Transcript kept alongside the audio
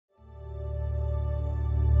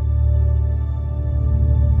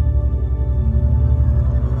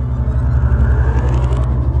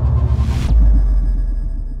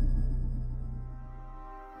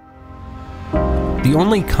The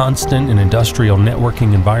only constant in industrial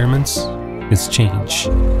networking environments is change.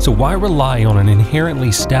 So why rely on an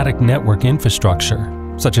inherently static network infrastructure,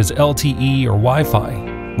 such as LTE or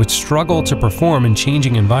Wi-Fi, which struggle to perform in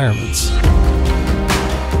changing environments?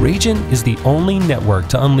 Rajant is the only network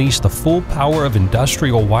to unleash the full power of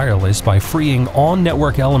industrial wireless by freeing all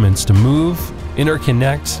network elements to move,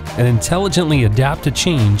 interconnect, and intelligently adapt to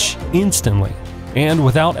change instantly and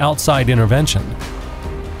without outside intervention.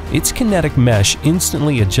 Its kinetic mesh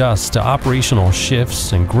instantly adjusts to operational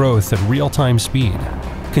shifts and growth at real-time speed,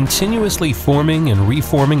 continuously forming and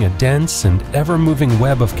reforming a dense and ever-moving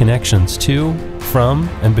web of connections to, from,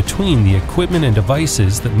 and between the equipment and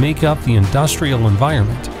devices that make up the industrial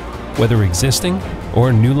environment, whether existing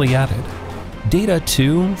or newly added. Data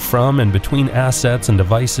to, from, and between assets and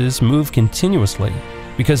devices move continuously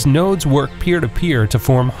because nodes work peer-to-peer to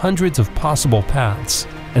form hundreds of possible paths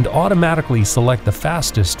and automatically select the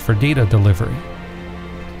fastest for data delivery.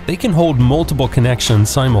 They can hold multiple connections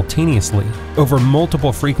simultaneously over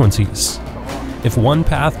multiple frequencies. If one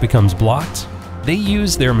path becomes blocked, they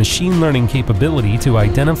use their machine learning capability to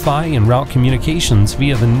identify and route communications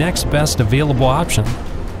via the next best available option.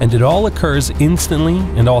 And it all occurs instantly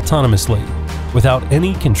and autonomously, without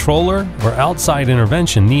any controller or outside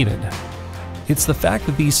intervention needed. It's the fact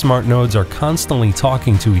that these smart nodes are constantly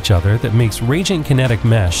talking to each other that makes Rajant Kinetic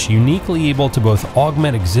Mesh uniquely able to both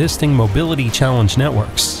augment existing mobility challenge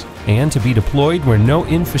networks and to be deployed where no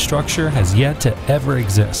infrastructure has yet to ever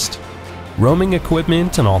exist. Roaming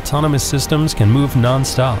equipment and autonomous systems can move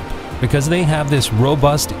non-stop because they have this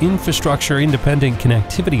robust infrastructure-independent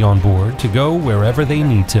connectivity on board to go wherever they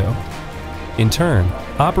need to. In turn,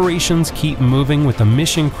 operations keep moving with the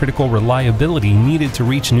mission-critical reliability needed to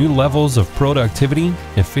reach new levels of productivity,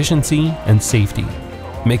 efficiency, and safety,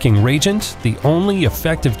 making Rajant the only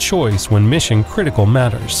effective choice when mission-critical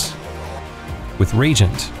matters. With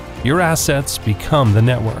Rajant, your assets become the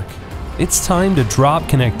network. It's time to drop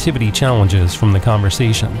connectivity challenges from the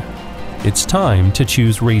conversation. It's time to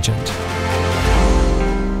choose Rajant.